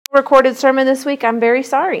Recorded sermon this week. I'm very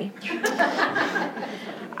sorry. You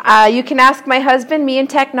can ask my husband. Me and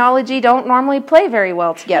technology don't normally play very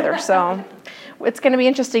well together, so it's going to be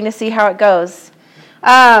interesting to see how it goes.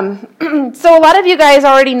 So a lot of you guys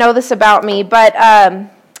already know this about me, but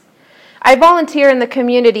I volunteer in the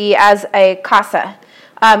community as a CASA.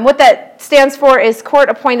 What that stands for is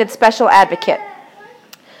Court-Appointed Special Advocate.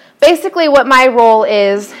 Basically what my role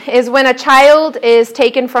is when a child is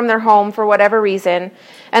taken from their home for whatever reason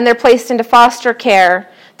and they're placed into foster care,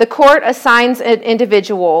 the court assigns an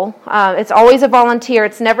individual. It's always a volunteer.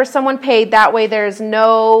 It's never someone paid. That way there's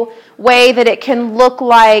no way that it can look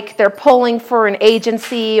like they're pulling for an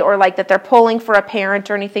agency or like that they're pulling for a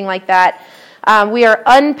parent or anything like that. We are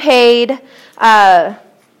unpaid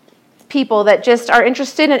people that just are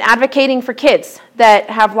interested in advocating for kids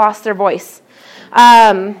that have lost their voice.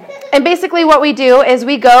 And basically what we do is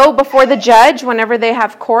we go before the judge whenever they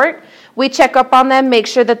have court. We check up on them, make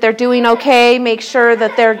sure that they're doing okay, make sure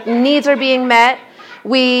that their needs are being met.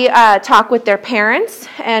 We talk with their parents,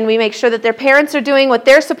 and we make sure that their parents are doing what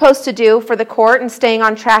they're supposed to do for the court and staying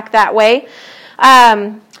on track that way.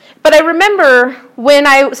 But I remember when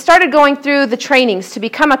I started going through the trainings to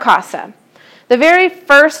become a CASA, the very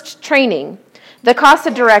first training, the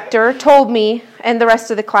CASA director told me and the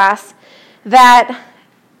rest of the class that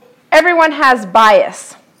everyone has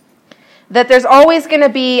bias, that there's always going to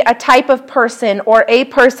be a type of person or a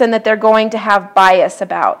person that they're going to have bias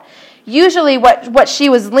about. Usually what she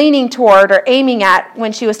was leaning toward or aiming at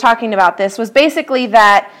when she was talking about this was basically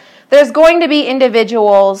that there's going to be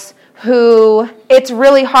individuals who it's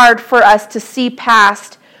really hard for us to see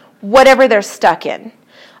past whatever they're stuck in.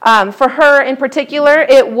 For her in particular,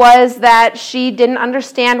 it was that she didn't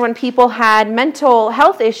understand when people had mental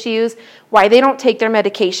health issues, why they don't take their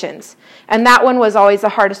medications. And that one was always the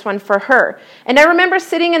hardest one for her. And I remember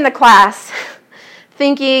sitting in the class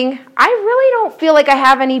thinking, I really don't feel like I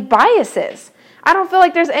have any biases. I don't feel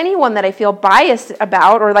like there's anyone that I feel biased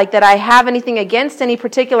about or like that I have anything against any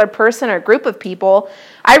particular person or group of people.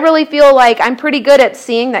 I really feel like I'm pretty good at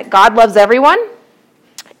seeing that God loves everyone.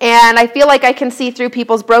 And I feel like I can see through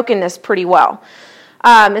people's brokenness pretty well.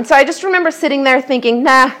 And so I just remember sitting there thinking,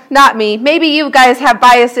 nah, not me. Maybe you guys have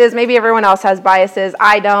biases. Maybe everyone else has biases.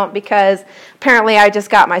 I don't, because apparently I just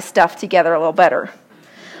got my stuff together a little better.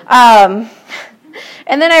 And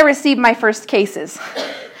then I received my first cases.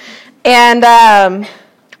 And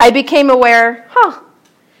I became aware,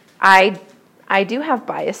 I do have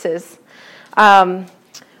biases.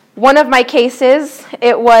 One of my cases,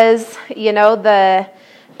 it was, the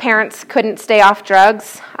parents couldn't stay off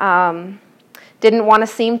drugs, didn't want to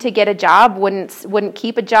seem to get a job, wouldn't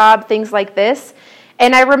keep a job, things like this.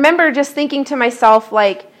 And I remember just thinking to myself,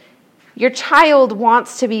 like, your child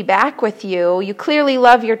wants to be back with you. You clearly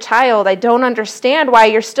love your child. I don't understand why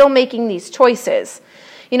you're still making these choices.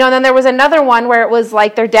 And then there was another one where it was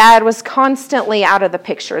like their dad was constantly out of the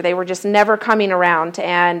picture. They were just never coming around.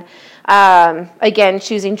 And again,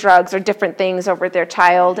 choosing drugs or different things over their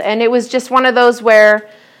child. And it was just one of those where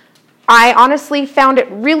I honestly found it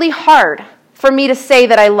really hard for me to say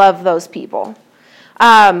that I love those people.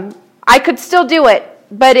 I could still do it,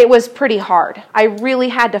 but it was pretty hard. I really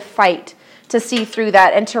had to fight to see through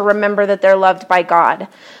that and to remember that they're loved by God.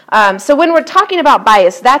 So when we're talking about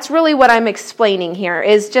bias, that's really what I'm explaining here,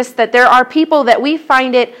 is just that there are people that we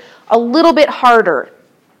find it a little bit harder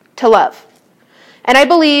to love. And I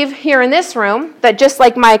believe here in this room that just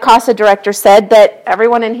like my CASA director said, that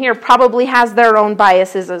everyone in here probably has their own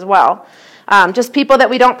biases as well. Just people that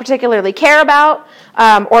we don't particularly care about,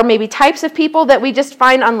 or maybe types of people that we just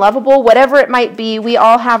find unlovable, whatever it might be, we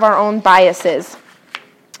all have our own biases.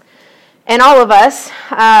 And all of us,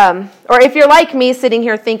 or if you're like me sitting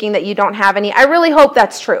here thinking that you don't have any, I really hope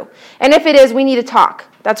that's true. And if it is, we need to talk.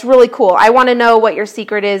 That's really cool. I want to know what your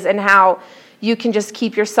secret is and how you can just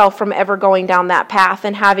keep yourself from ever going down that path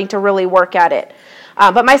and having to really work at it.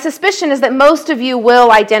 But my suspicion is that most of you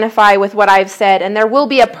will identify with what I've said, and there will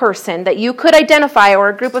be a person that you could identify or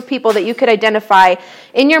a group of people that you could identify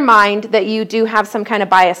in your mind that you do have some kind of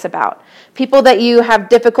bias about. People that you have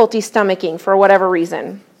difficulty stomaching for whatever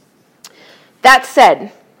reason. That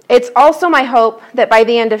said, it's also my hope that by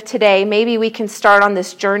the end of today, maybe we can start on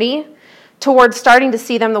this journey towards starting to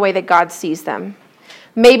see them the way that God sees them.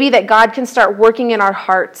 Maybe that God can start working in our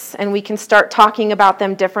hearts and we can start talking about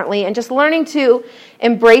them differently and just learning to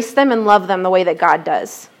embrace them and love them the way that God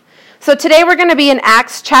does. So today we're going to be in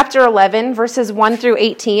Acts chapter 11, verses 1 through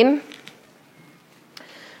 18.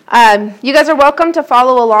 You guys are welcome to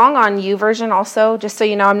follow along on YouVersion also, just so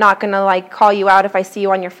you know. I'm not going to call you out if I see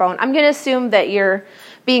you on your phone. I'm going to assume that you're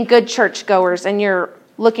being good churchgoers and you're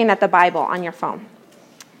looking at the Bible on your phone.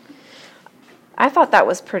 I thought that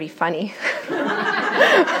was pretty funny.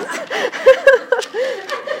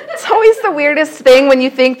 It's always the weirdest thing when you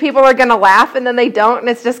think people are going to laugh and then they don't, and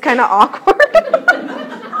it's just kind of awkward.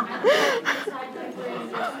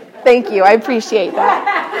 Thank you. I appreciate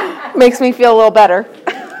that. Makes me feel a little better.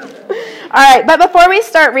 All right, but before we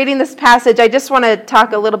start reading this passage, I just want to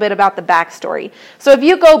talk a little bit about the backstory. So if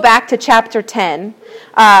you go back to chapter 10,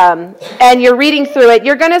 and you're reading through it,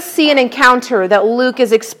 you're going to see an encounter that Luke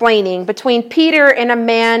is explaining between Peter and a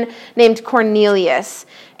man named Cornelius.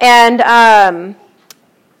 And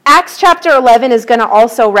Acts chapter 11 is going to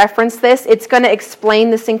also reference this. It's going to explain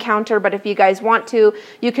this encounter, but if you guys want to,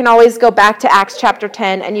 you can always go back to Acts chapter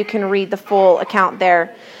 10 and you can read the full account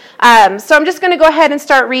there. So I'm just going to go ahead and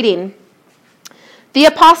start reading. The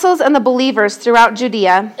apostles and the believers throughout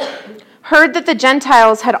Judea heard that the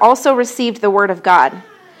Gentiles had also received the word of God.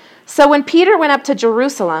 So when Peter went up to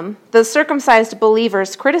Jerusalem, the circumcised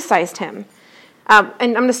believers criticized him. And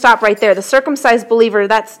I'm going to stop right there. The circumcised believer,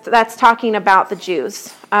 that's talking about the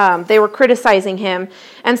Jews. They were criticizing him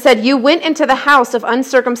and said, "You went into the house of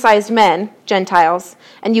uncircumcised men, Gentiles,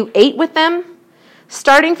 and you ate with them?"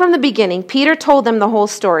 Starting from the beginning, Peter told them the whole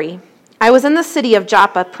story. "I was in the city of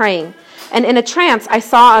Joppa praying, and in a trance I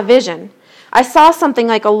saw a vision. I saw something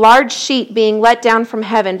like a large sheet being let down from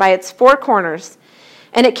heaven by its four corners,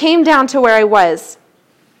 and it came down to where I was.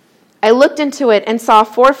 I looked into it and saw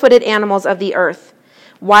four-footed animals of the earth,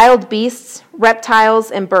 wild beasts, reptiles,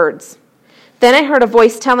 and birds. Then I heard a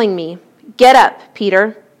voice telling me, 'Get up,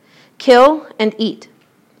 Peter, kill and eat.'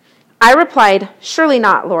 I replied, 'Surely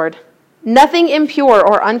not, Lord. Nothing impure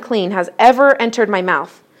or unclean has ever entered my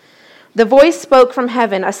mouth.' The voice spoke from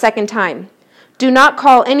heaven a second time, 'Do not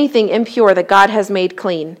call anything impure that God has made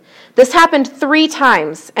clean.' This happened 3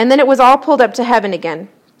 times, and then it was all pulled up to heaven again.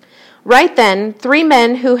 Right then, 3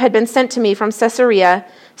 men who had been sent to me from Caesarea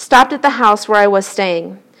stopped at the house where I was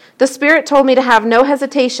staying. The Spirit told me to have no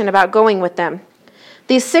hesitation about going with them.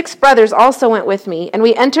 These 6 brothers also went with me, and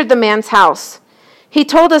we entered the man's house. He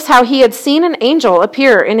told us how he had seen an angel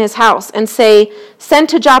appear in his house and say, 'Send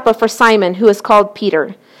to Joppa for Simon, who is called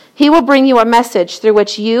Peter. He will bring you a message through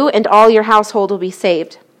which you and all your household will be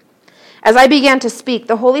saved.' As I began to speak,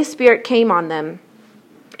 the Holy Spirit came on them,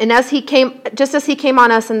 and just as he came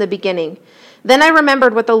on us in the beginning. Then I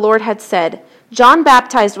remembered what the Lord had said, 'John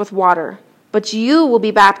baptized with water, but you will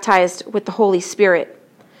be baptized with the Holy Spirit.'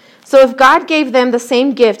 So if God gave them the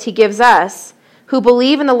same gift he gives us, who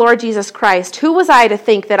believe in the Lord Jesus Christ, who was I to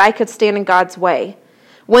think that I could stand in God's way?"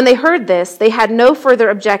 When they heard this, they had no further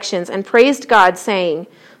objections and praised God, saying,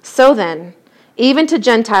 "So then, even to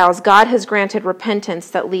Gentiles, God has granted repentance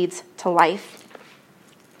that leads to life."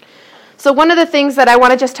 So one of the things that I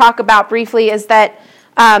want to just talk about briefly is that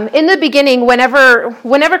in the beginning,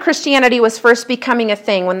 whenever Christianity was first becoming a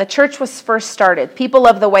thing, when the church was first started, people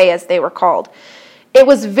of the way as they were called, it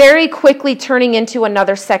was very quickly turning into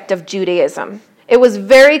another sect of Judaism. It was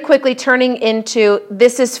very quickly turning into,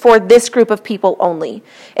 this is for this group of people only.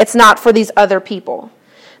 It's not for these other people.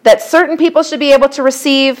 That certain people should be able to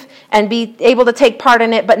receive and be able to take part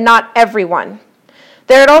in it, but not everyone.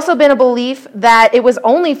 There had also been a belief that it was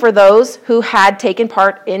only for those who had taken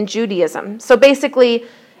part in Judaism. So basically,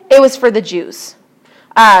 it was for the Jews,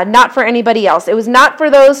 not for anybody else. It was not for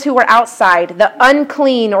those who were outside, the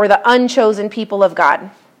unclean or the unchosen people of God.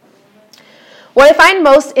 What I find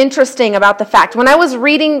most interesting about the fact, when I was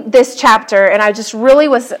reading this chapter and I just really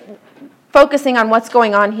was focusing on what's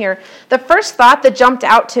going on here, the first thought that jumped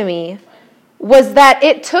out to me was that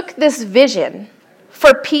it took this vision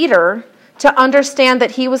for Peter to understand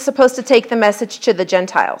that he was supposed to take the message to the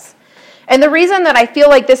Gentiles. And the reason that I feel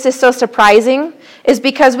like this is so surprising is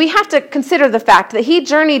because we have to consider the fact that he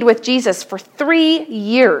journeyed with Jesus for 3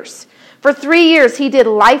 years. For 3 years, he did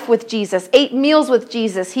life with Jesus, ate meals with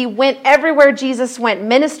Jesus. He went everywhere Jesus went,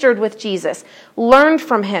 ministered with Jesus, learned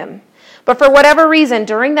from him. But for whatever reason,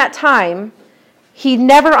 during that time, he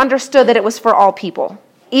never understood that it was for all people,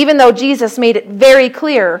 even though Jesus made it very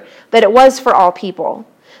clear that it was for all people.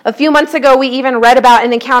 A few months ago, we even read about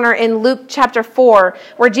an encounter in Luke chapter 4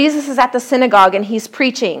 where Jesus is at the synagogue and he's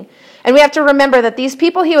preaching. And we have to remember that these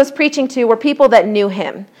people he was preaching to were people that knew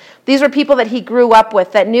him. These were people that he grew up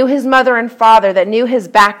with, that knew his mother and father, that knew his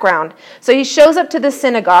background. So he shows up to the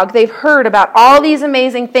synagogue. They've heard about all these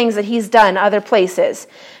amazing things that he's done other places.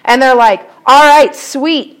 And they're like, all right,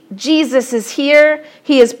 sweet. Jesus is here.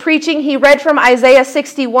 He is preaching. He read from Isaiah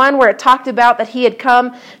 61 where it talked about that he had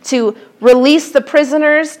come to release the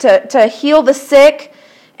prisoners, to heal the sick.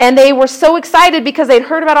 And they were so excited because they'd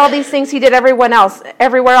heard about all these things he did everywhere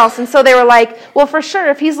else. And so they were like, well, for sure,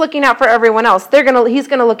 if he's looking out for everyone else, he's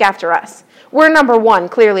going to look after us. we're number one,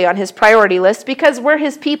 clearly, on his priority list because we're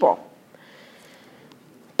his people.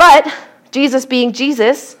 But Jesus being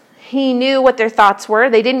Jesus, he knew what their thoughts were.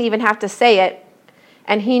 They didn't even have to say it.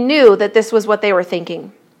 And he knew that this was what they were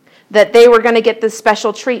thinking, that they were going to get this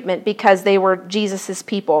special treatment because they were Jesus'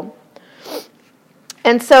 people.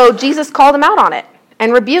 And so Jesus called them out on it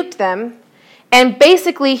and rebuked them. And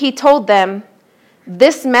basically he told them,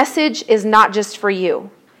 this message is not just for you.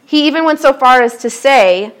 He even went so far as to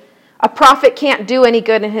say, a prophet can't do any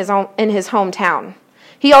good in his hometown.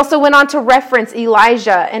 He also went on to reference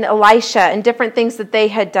Elijah and Elisha and different things that they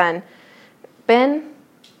had done. Ben,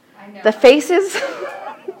 the faces?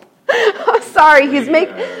 I'm sorry, he's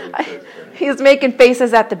making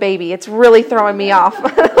faces at the baby. It's really throwing me off.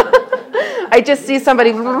 I just see somebody.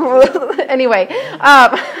 Anyway,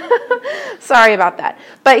 sorry about that.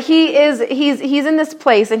 But he's in this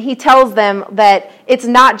place, and he tells them that it's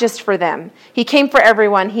not just for them. He came for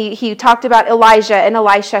everyone. He talked about Elijah and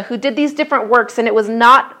Elisha, who did these different works, and it was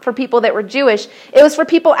not for people that were Jewish. It was for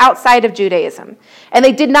people outside of Judaism. And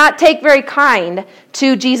they did not take very kind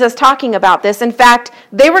to Jesus talking about this. In fact,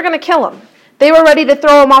 they were going to kill him. They were ready to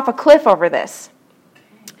throw him off a cliff over this.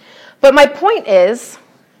 But my point is,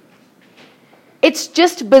 it's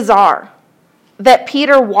just bizarre that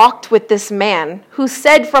Peter walked with this man who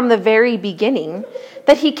said from the very beginning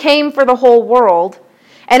that he came for the whole world,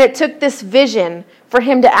 and it took this vision for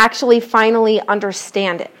him to actually finally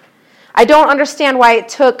understand it. I don't understand why it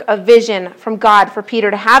took a vision from God for Peter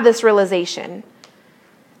to have this realization.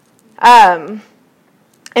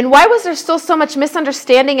 And why was there still so much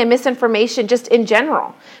misunderstanding and misinformation just in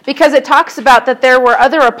general? Because it talks about that there were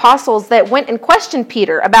other apostles that went and questioned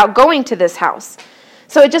Peter about going to this house.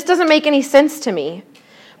 So it just doesn't make any sense to me.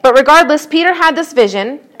 But regardless, Peter had this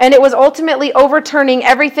vision, and it was ultimately overturning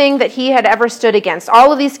everything that he had ever stood against.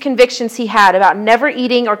 All of these convictions he had about never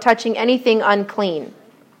eating or touching anything unclean.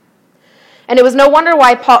 And it was no wonder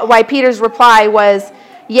why Peter's reply was,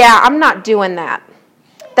 yeah, I'm not doing that.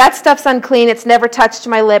 That stuff's unclean. It's never touched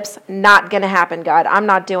my lips. Not going to happen, God. I'm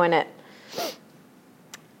not doing it.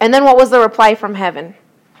 And then what was the reply from heaven?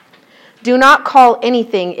 Do not call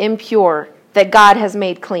anything impure that God has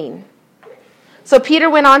made clean. So Peter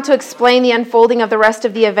went on to explain the unfolding of the rest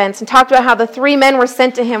of the events and talked about how the 3 men were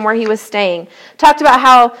sent to him where he was staying. Talked about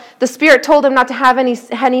how the Spirit told him not to have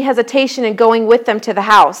any hesitation in going with them to the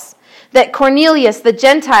house. That Cornelius, the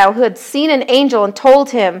Gentile who had seen an angel and told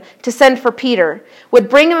him to send for Peter, would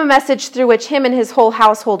bring him a message through which him and his whole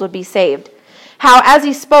household would be saved. How, as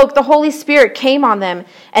he spoke, the Holy Spirit came on them,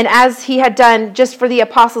 and as he had done just for the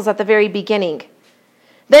apostles at the very beginning.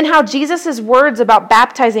 Then how Jesus' words about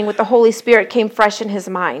baptizing with the Holy Spirit came fresh in his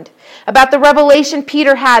mind. About the revelation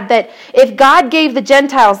Peter had that if God gave the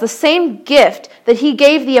Gentiles the same gift that he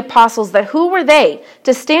gave the apostles, that who were they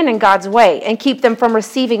to stand in God's way and keep them from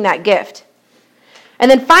receiving that gift? And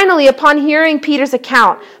then finally, upon hearing Peter's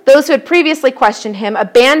account, those who had previously questioned him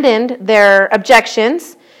abandoned their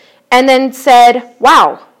objections and then said,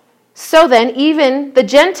 wow, so then even the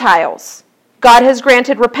Gentiles, God has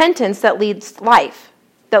granted repentance that leads to life.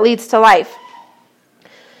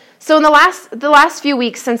 So in the last few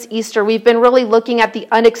weeks since Easter, we've been really looking at the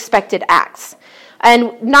unexpected acts.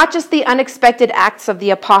 And not just the unexpected acts of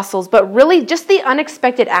the apostles, but really just the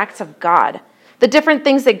unexpected acts of God. The different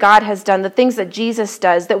things that God has done, the things that Jesus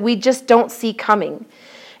does that we just don't see coming.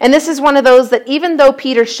 And this is one of those that even though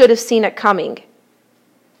Peter should have seen it coming,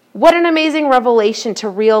 what an amazing revelation to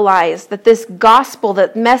realize that this gospel,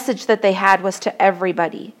 that message that they had was to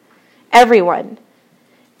everybody, everyone.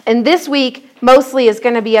 And this week mostly is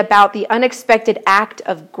going to be about the unexpected act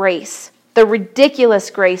of grace, the ridiculous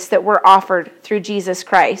grace that we're offered through Jesus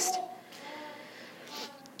Christ.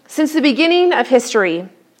 Since the beginning of history,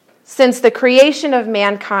 since the creation of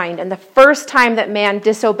mankind and the first time that man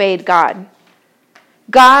disobeyed God,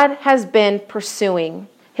 God has been pursuing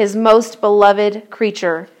his most beloved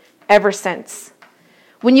creature ever since.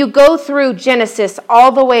 When you go through Genesis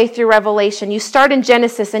all the way through Revelation, you start in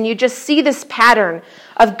Genesis and you just see this pattern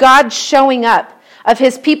of God showing up, of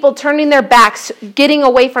his people turning their backs, getting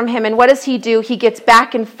away from him. And what does he do? He gets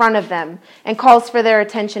back in front of them and calls for their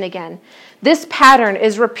attention again. This pattern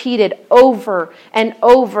is repeated over and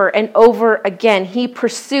over and over again. He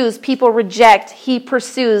pursues, people reject, he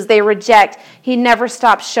pursues, they reject. He never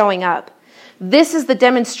stops showing up. This is the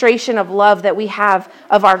demonstration of love that we have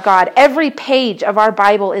of our God. Every page of our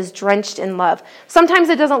Bible is drenched in love. Sometimes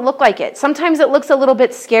it doesn't look like it. Sometimes it looks a little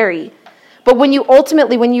bit scary. But when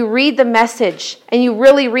you read the message and you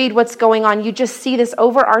really read what's going on, you just see this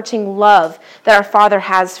overarching love that our Father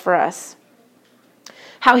has for us.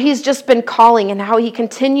 How he's just been calling and how he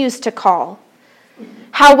continues to call.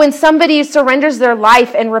 How when somebody surrenders their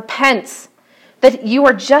life and repents, that you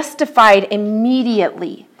are justified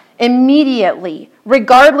immediately,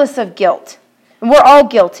 regardless of guilt. And we're all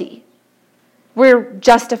guilty. We're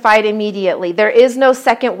justified immediately. There is no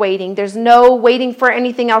second waiting. There's no waiting for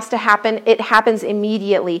anything else to happen. It happens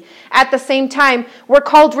immediately. At the same time, we're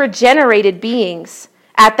called regenerated beings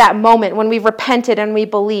at that moment when we've repented and we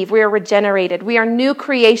believe. We are regenerated. We are new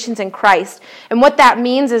creations in Christ. And what that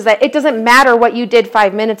means is that it doesn't matter what you did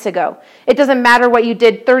 5 minutes ago. It doesn't matter what you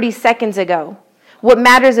did 30 seconds ago. What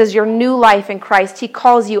matters is your new life in Christ. He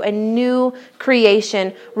calls you a new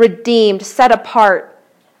creation, redeemed, set apart,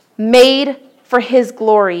 made for His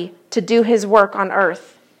glory to do His work on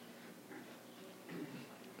earth.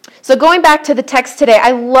 So going back to the text today,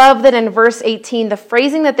 I love that in verse 18, the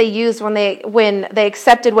phrasing that they used when they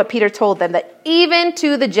accepted what Peter told them, that even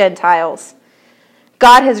to the Gentiles,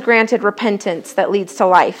 God has granted repentance that leads to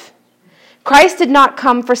life. Christ did not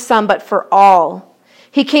come for some, but for all.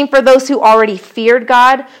 He came for those who already feared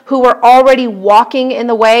God, who were already walking in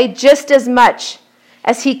the way, just as much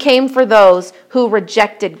as He came for those who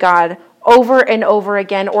rejected God over and over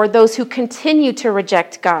again, or those who continue to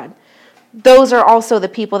reject God. Those are also the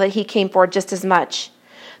people that He came for just as much.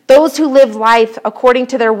 Those who live life according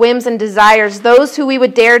to their whims and desires, those who we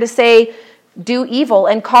would dare to say do evil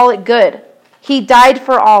and call it good. He died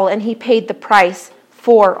for all and He paid the price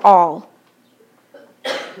for all.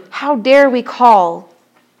 How dare we call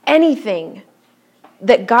anything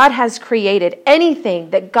that God has created,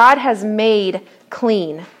 anything that God has made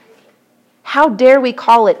clean, how dare we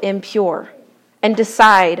call it impure and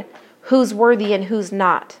decide who's worthy and who's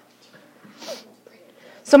not?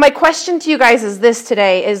 So my question to you guys is this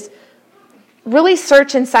today, is really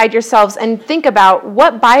search inside yourselves and think about,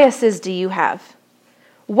 what biases do you have?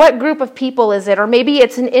 What group of people is it? Or maybe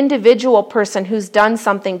it's an individual person who's done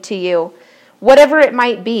something to you. Whatever it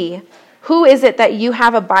might be, who is it that you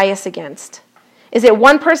have a bias against? Is it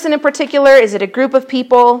one person in particular? Is it a group of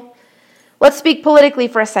people? Let's speak politically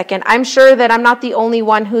for a second. I'm sure that I'm not the only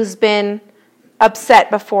one who's been upset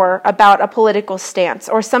before about a political stance,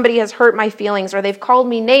 or somebody has hurt my feelings, or they've called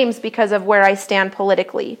me names because of where I stand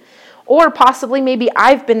politically. Or possibly maybe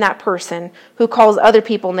I've been that person who calls other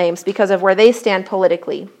people names because of where they stand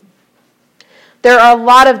politically. There are a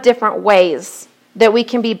lot of different ways that we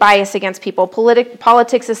can be biased against people.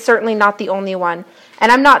 Politics is certainly not the only one.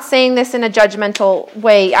 And I'm not saying this in a judgmental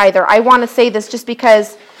way either. I want to say this just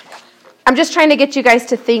because I'm just trying to get you guys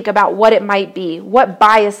to think about what it might be, what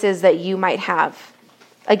biases that you might have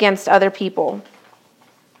against other people.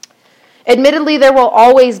 Admittedly, there will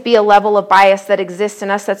always be a level of bias that exists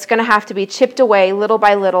in us that's going to have to be chipped away little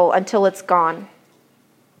by little until it's gone.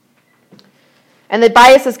 And the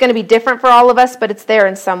bias is going to be different for all of us, but it's there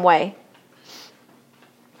in some way.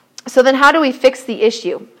 So then how do we fix the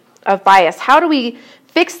issue of bias? How do we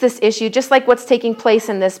fix this issue, just like what's taking place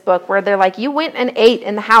in this book, where they're like, you went and ate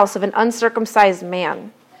in the house of an uncircumcised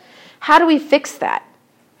man? How do we fix that?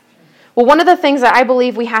 Well, one of the things that I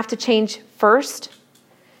believe we have to change first,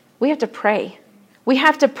 we have to pray. We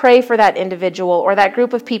have to pray for that individual or that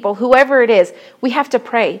group of people, whoever it is. We have to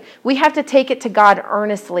pray. We have to take it to God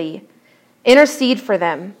earnestly, intercede for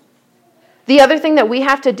them. The other thing that we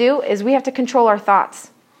have to do is we have to control our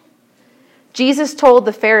thoughts. Jesus told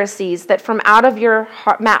the Pharisees that from out of your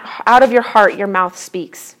heart, your mouth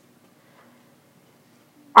speaks.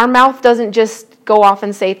 Our mouth doesn't just go off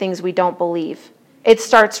and say things we don't believe. It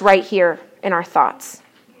starts right here in our thoughts.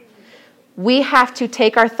 We have to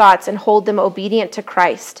take our thoughts and hold them obedient to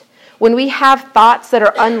Christ. When we have thoughts that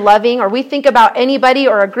are unloving, or we think about anybody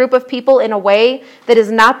or a group of people in a way that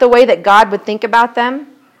is not the way that God would think about them,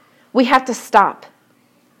 we have to stop.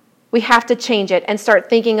 We have to change it and start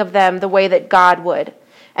thinking of them the way that God would.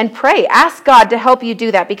 And pray. Ask God to help you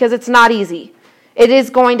do that, because it's not easy. It is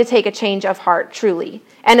going to take a change of heart, truly.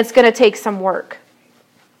 And it's going to take some work.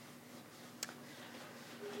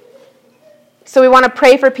 So we want to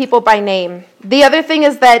pray for people by name. The other thing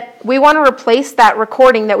is that we want to replace that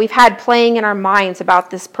recording that we've had playing in our minds about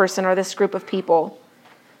this person or this group of people.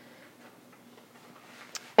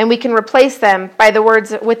 And we can replace them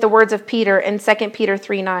with the words of Peter in 2 Peter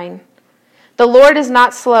 3:9. The Lord is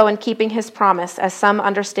not slow in keeping His promise, as some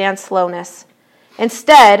understand slowness.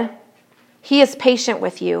 Instead, He is patient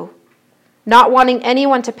with you, not wanting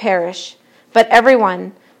anyone to perish, but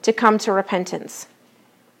everyone to come to repentance.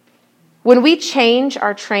 When we change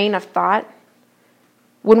our train of thought,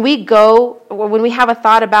 when we have a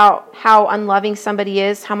thought about how unloving somebody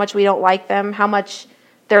is, how much we don't like them, how much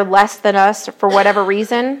they're less than us for whatever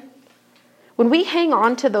reason, when we hang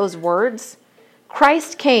on to those words,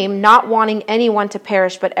 Christ came not wanting anyone to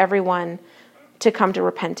perish, but everyone to come to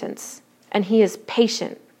repentance. And he is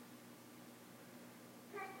patient.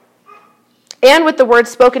 And with the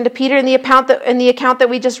words spoken to Peter in the account that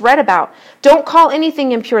we just read about, don't call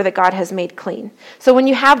anything impure that God has made clean. So when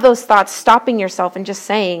you have those thoughts, stopping yourself and just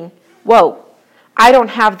saying, whoa, I don't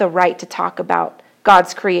have the right to talk about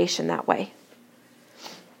God's creation that way.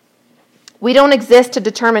 We don't exist to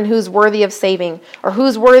determine who's worthy of saving or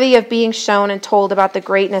who's worthy of being shown and told about the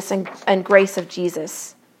greatness and grace of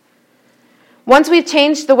Jesus. Once we've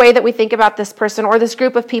changed the way that we think about this person or this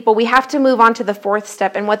group of people, we have to move on to the fourth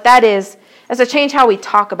step, and what that is to change how we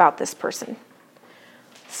talk about this person.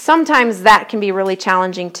 Sometimes that can be really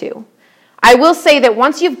challenging too. I will say that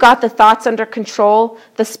once you've got the thoughts under control,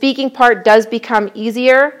 the speaking part does become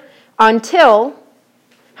easier until,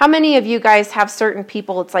 how many of you guys have certain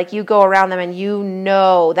people, it's like you go around them and you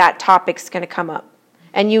know that topic's going to come up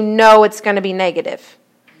and you know it's going to be negative.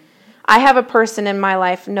 I have a person in my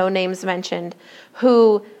life, no names mentioned,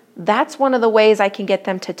 who that's one of the ways I can get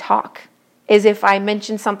them to talk, is if I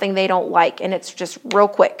mention something they don't like, and it's just real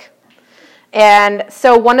quick. And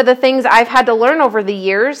so one of the things I've had to learn over the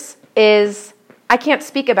years is I can't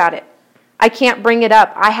speak about it. I can't bring it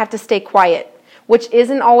up. I have to stay quiet, which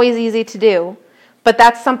isn't always easy to do, but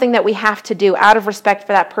that's something that we have to do out of respect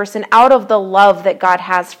for that person, out of the love that God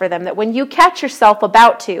has for them, that when you catch yourself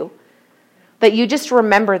about to, that you just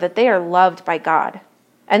remember that they are loved by God,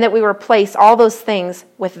 and that we replace all those things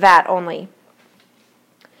with that only.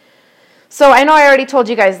 So I know I already told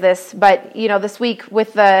you guys this, but this week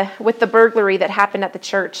with the burglary that happened at the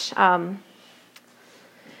church,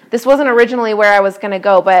 this wasn't originally where I was going to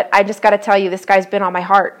go, but I just got to tell you, this guy's been on my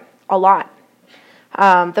heart a lot.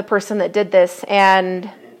 The person that did this, and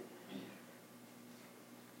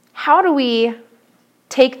how do we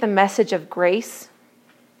take the message of grace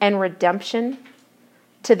and redemption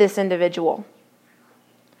to this individual?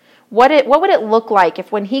 What would it look like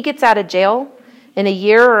if when he gets out of jail in a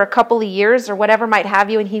year or a couple of years or whatever might have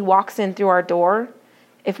you, and he walks in through our door,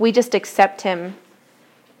 if we just accept him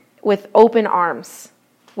with open arms,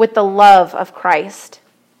 with the love of Christ?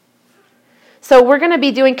 So we're going to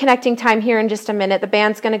be doing connecting time here in just a minute. The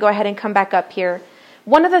band's going to go ahead and come back up here.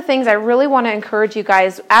 One of the things I really want to encourage you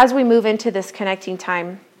guys as we move into this connecting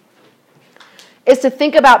time is to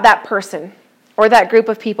think about that person or that group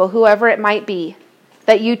of people, whoever it might be,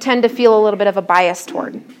 that you tend to feel a little bit of a bias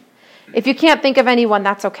toward. If you can't think of anyone,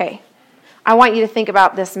 that's okay. I want you to think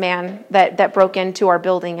about this man that broke into our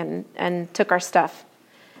building and took our stuff.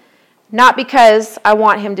 Not because I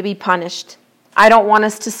want him to be punished. I don't want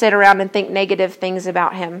us to sit around and think negative things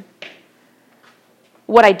about him.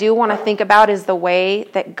 What I do want to think about is the way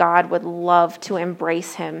that God would love to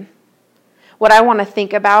embrace him. What I want to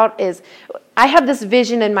think about is, I have this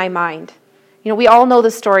vision in my mind. We all know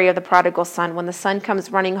the story of the prodigal son. When the son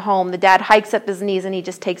comes running home, the dad hikes up his knees and he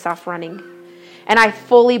just takes off running. And I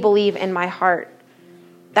fully believe in my heart,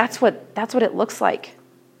 that's what it looks like.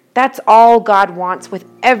 That's all God wants with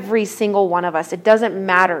every single one of us. It doesn't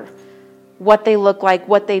matter what they look like,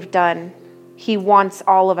 what they've done. He wants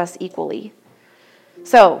all of us equally.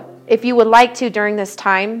 So if you would like to during this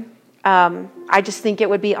time, I just think it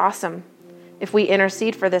would be awesome if we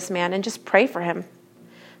intercede for this man and just pray for him.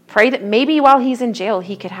 Pray that maybe while he's in jail,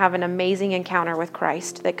 he could have an amazing encounter with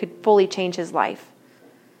Christ that could fully change his life.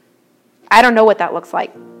 I don't know what that looks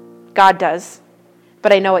like. God does.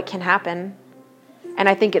 But I know it can happen. And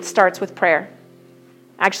I think it starts with prayer.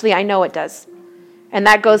 Actually, I know it does. And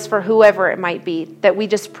that goes for whoever it might be, that we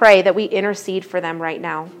just pray, that we intercede for them right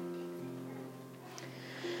now.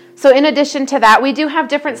 So in addition to that, we do have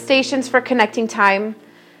different stations for connecting time.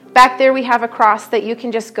 Back there we have a cross that you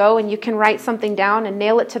can just go and you can write something down and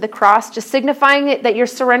nail it to the cross, just signifying it that you're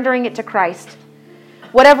surrendering it to Christ.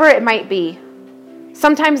 Whatever it might be.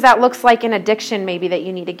 Sometimes that looks like an addiction maybe that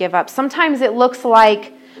you need to give up. Sometimes it looks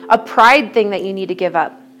like a pride thing that you need to give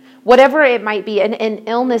up. Whatever it might be, an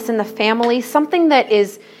illness in the family, something that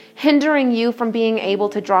is hindering you from being able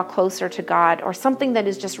to draw closer to God, or something that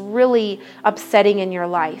is just really upsetting in your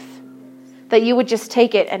life, that you would just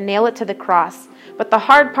take it and nail it to the cross. But the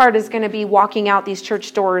hard part is going to be walking out these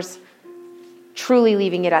church doors, truly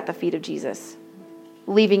leaving it at the feet of Jesus,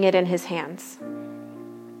 leaving it in his hands.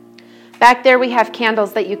 Back there we have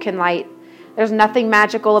candles that you can light. There's nothing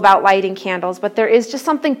magical about lighting candles, but there is just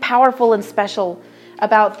something powerful and special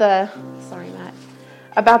about the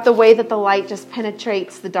way that the light just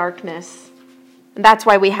penetrates the darkness. And that's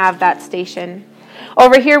why we have that station.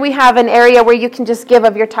 Over here we have an area where you can just give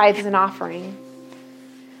of your tithes and offering.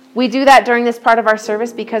 We do that during this part of our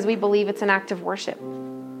service because we believe it's an act of worship.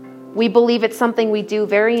 We believe it's something we do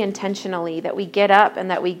very intentionally, that we get up and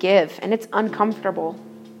that we give, and it's uncomfortable.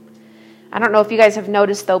 I don't know if you guys have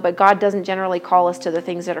noticed, though, but God doesn't generally call us to the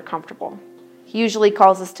things that are comfortable. He usually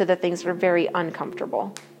calls us to the things that are very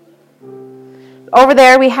uncomfortable. Over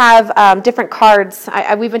there, we have different cards.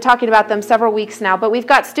 We've been talking about them several weeks now, but we've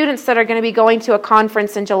got students that are going to be going to a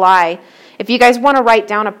conference in July. If you guys want to write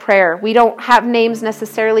down a prayer, we don't have names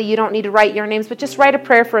necessarily. You don't need to write your names, but just write a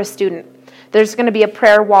prayer for a student. There's going to be a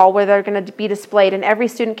prayer wall where they're going to be displayed, and every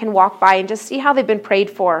student can walk by and just see how they've been prayed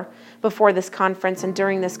for before this conference and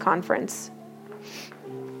during this conference.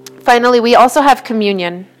 Finally, we also have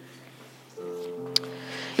communion.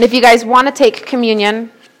 And if you guys want to take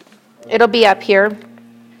communion, it'll be up here.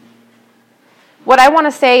 What I want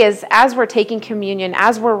to say is, as we're taking communion,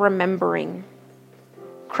 as we're remembering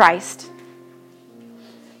Christ,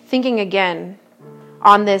 thinking again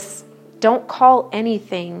on this, don't call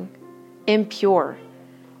anything impure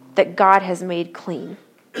that God has made clean.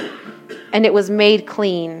 And it was made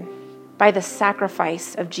clean by the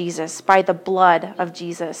sacrifice of Jesus, by the blood of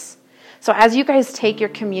Jesus. So as you guys take your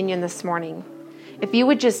communion this morning, if you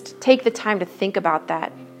would just take the time to think about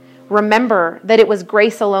that, remember that it was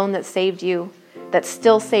grace alone that saved you, that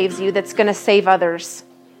still saves you, that's going to save others.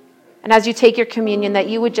 And as you take your communion, that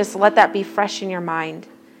you would just let that be fresh in your mind,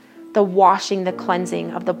 the washing, the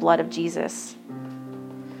cleansing of the blood of Jesus.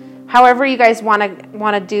 However you guys want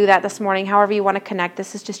to do that this morning, however you want to connect,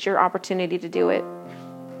 this is just your opportunity to do it.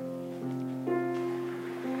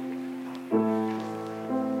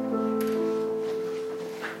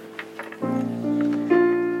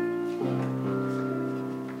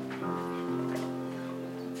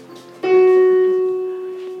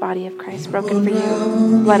 Body of Christ broken for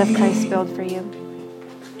you, blood of Christ spilled for you.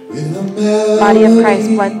 Body of Christ,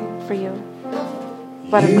 blood for you,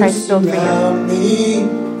 blood of Christ spilled for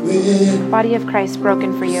you. Body of Christ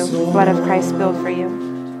broken for you, blood of Christ spilled for you.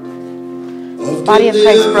 Body of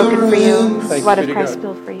Christ broken for you, blood of Christ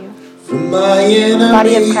spilled for you.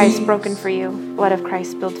 Body of Christ broken for you, blood of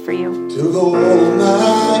Christ spilled for you.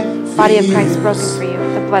 Body of Christ broken for you,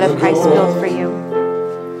 the blood of Christ spilled for you.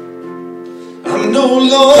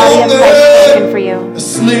 Body of Christ broken for you,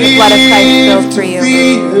 the blood of Christ spilled for you.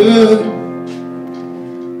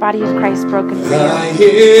 Body of Christ broken for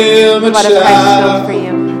you, the blood of Christ spilled for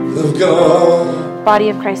you. Body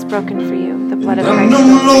of Christ broken for you, the blood of Christ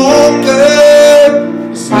spilled for you.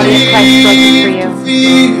 Body of Christ broken for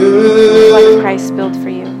you, the blood of Christ spilled for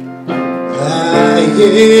you.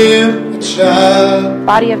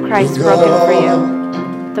 Body of Christ broken for you,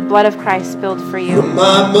 the blood of Christ spilled for you. From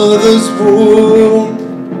my mother's womb,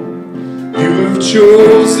 you've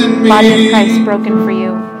chosen me. Body of Christ broken for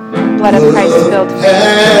you, blood of Christ spilled for you.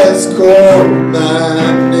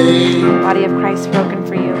 Body of Christ broken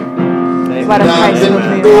for you, blood of Christ spilled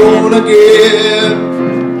for you.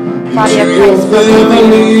 Body of Christ broken for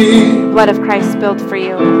you, blood of Christ spilled for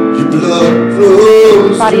you.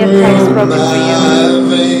 Body of Christ broken for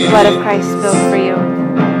you, blood of Christ spilled for you.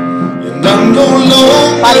 I'm no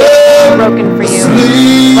longer body of Christ broken for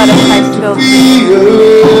you, blood of Christ spilled for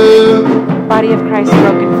you. Body of Christ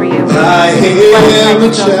broken for you, blood of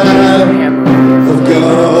Christ spilled for you. Of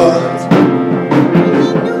God,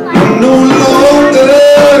 I'm no longer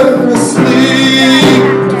asleep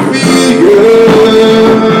to fear.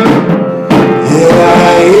 Yeah,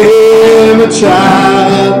 I am a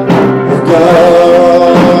child of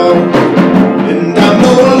God, and I'm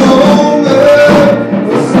no longer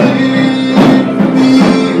asleep to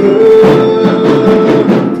fear.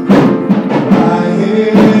 I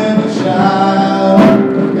am a child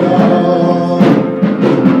of God.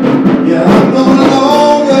 Yeah, I'm no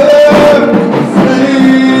longer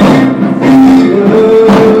afraid to fear.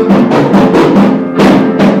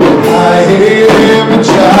 I am a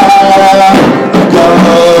child of God.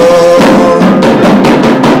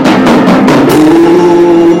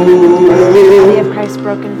 Body of Christ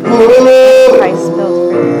broken for you, Christ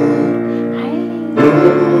spilled for you.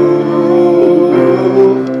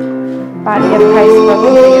 Body of Christ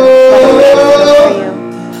broken for you, blood of Christ spilled for you.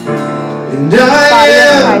 And Body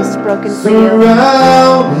of I Christ broken for you.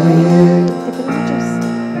 surrounded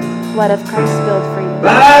Blood of Christ spilled for you.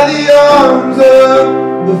 by the arms of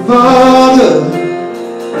the Father,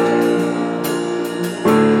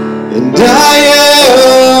 and I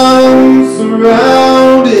am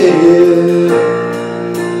surrounded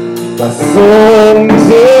by songs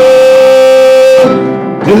of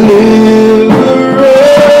deliverance.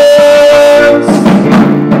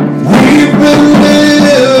 We've been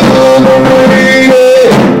liberated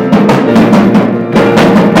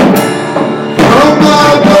from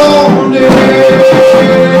our bondage.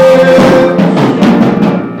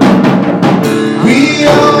 We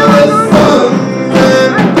are the sons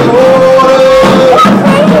and daughters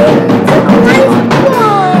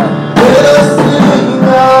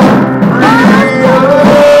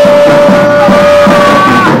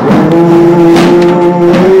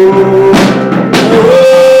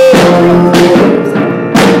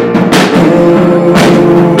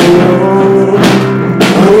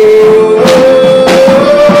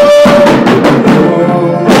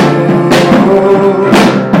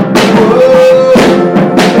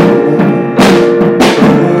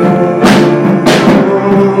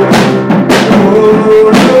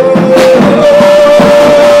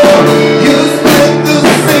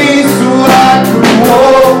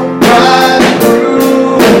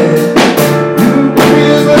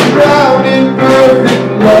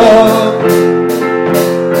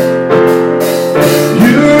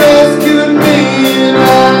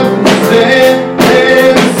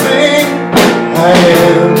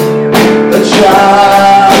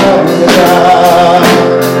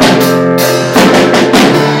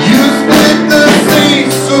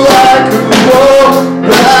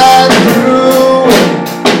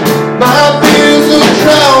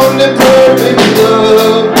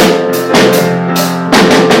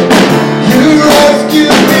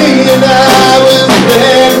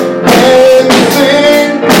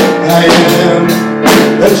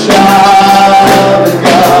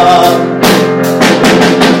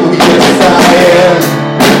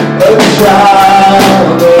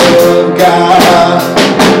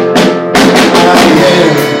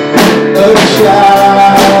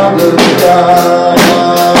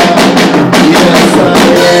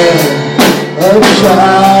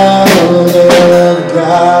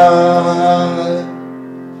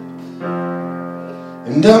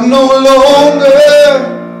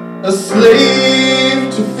slave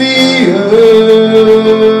to fear,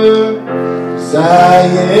 'cause I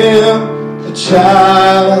am a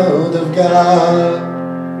child of God,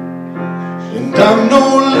 and I'm no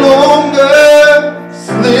longer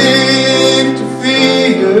slave to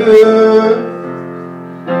fear.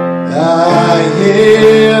 I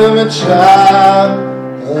am a child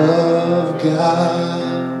of God.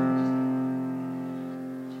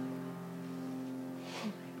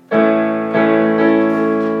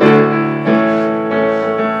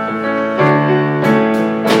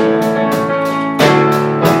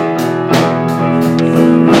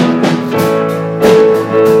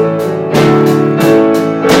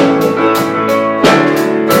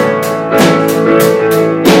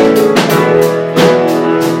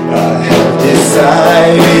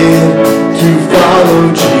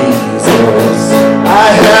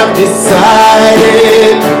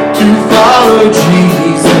 Decided to follow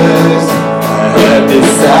Jesus. I have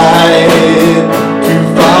decided to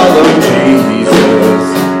follow Jesus.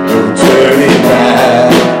 No turning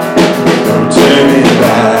back, no turning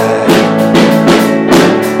back.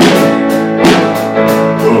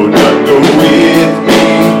 Though none go with me,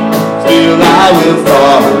 still I will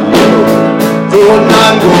follow. Though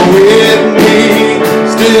none go with me,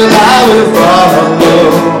 still I will follow.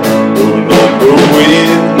 Though none go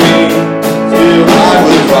with me, still I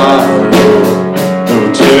will follow. No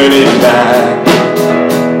turning back,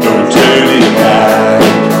 no turning back.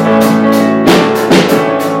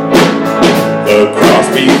 The cross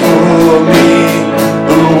before me,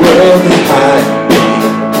 the world behind me.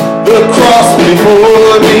 The cross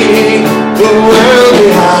before me, the world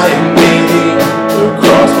behind me. The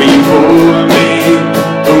cross before me,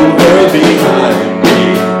 the world behind me.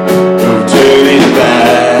 No turning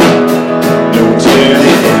back, no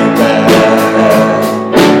turning back.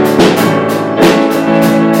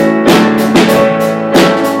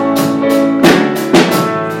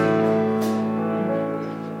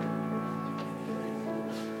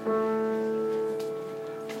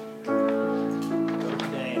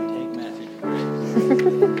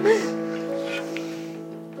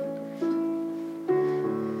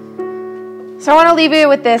 So I want to leave you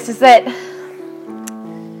with this, is that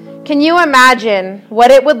can you imagine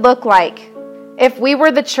what it would look like if we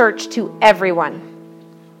were the church to everyone,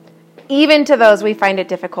 even to those we find it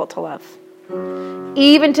difficult to love,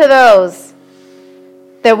 even to those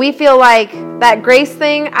that we feel like that grace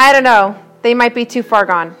thing, I don't know, they might be too far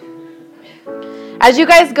gone. As you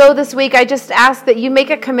guys go this week, I just ask that you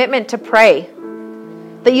make a commitment to pray,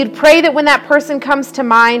 that you'd pray that when that person comes to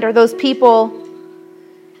mind or those people,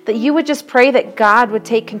 that you would just pray that God would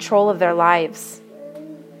take control of their lives.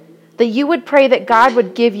 That you would pray that God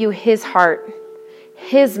would give you His heart,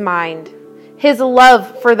 His mind, His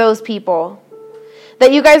love for those people.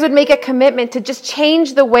 That you guys would make a commitment to just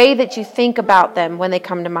change the way that you think about them when they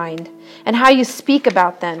come to mind and how you speak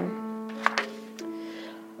about them.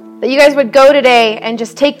 That you guys would go today and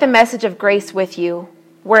just take the message of grace with you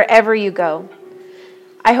wherever you go.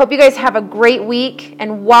 I hope you guys have a great week.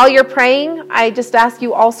 And while you're praying, I just ask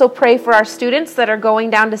you also pray for our students that are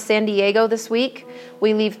going down to San Diego this week.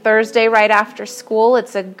 We leave Thursday right after school.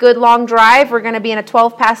 It's a good long drive. We're going to be in a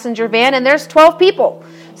 12-passenger van, and there's 12 people.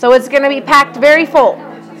 So it's going to be packed very full.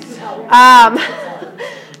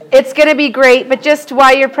 It's going to be great. But just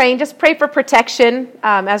while you're praying, just pray for protection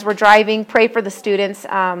as we're driving. Pray for the students.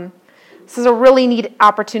 This is a really neat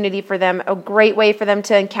opportunity for them, a great way for them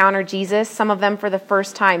to encounter Jesus, some of them for the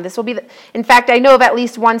first time. This will be, in fact, I know of at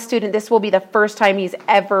least one student, this will be the first time he's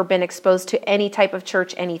ever been exposed to any type of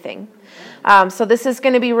church, anything. So this is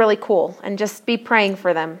going to be really cool, and just be praying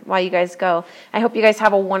for them while you guys go. I hope you guys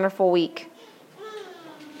have a wonderful week.